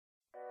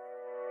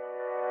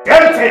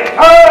Hey!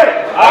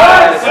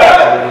 Aye,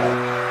 sir!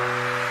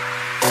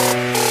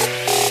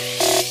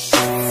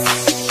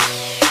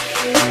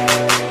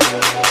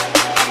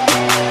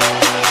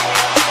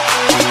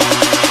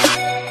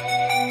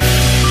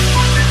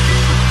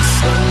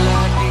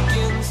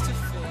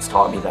 It's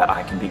taught me that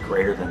I can be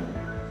greater than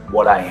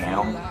what I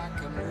am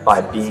by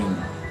being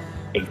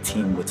a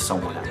team with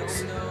someone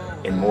else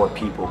and more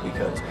people,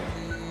 because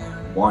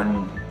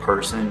one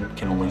person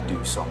can only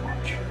do so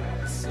much.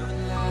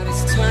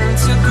 It's turned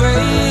to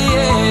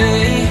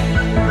gray,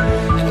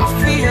 and I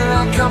feel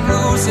like I'm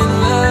losing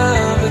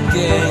love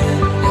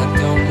again. I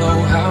don't know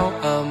how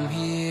I'm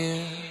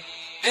here,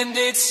 and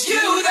it's you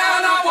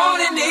that I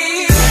want and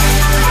need.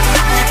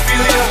 You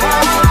feel your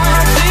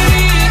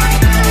heartbeat,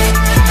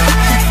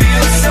 you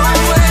feel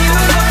somewhere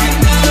you're looking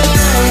good.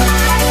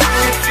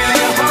 You feel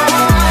your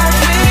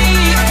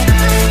heartbeat,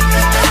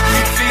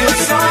 you feel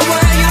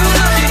somewhere you're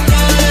looking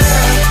good.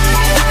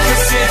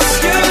 'Cause it's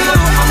you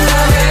I'm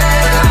loving.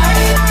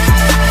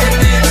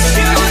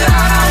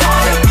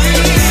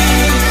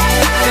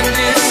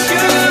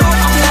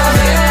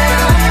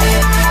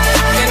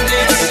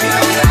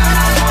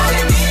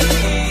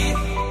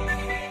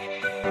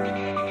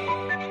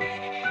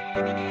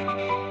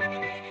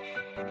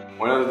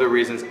 One of the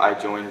reasons I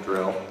joined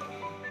drill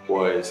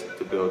was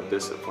to build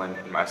discipline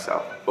in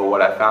myself. But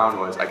what I found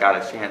was I got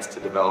a chance to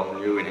develop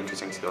new and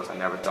interesting skills I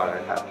never thought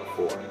I'd have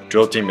before.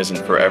 Drill team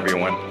isn't for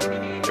everyone.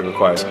 It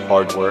requires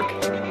hard work,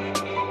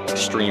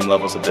 extreme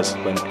levels of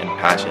discipline, and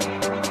passion.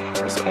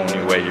 It's the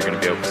only way you're going to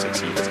be able to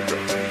succeed as a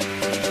drill team.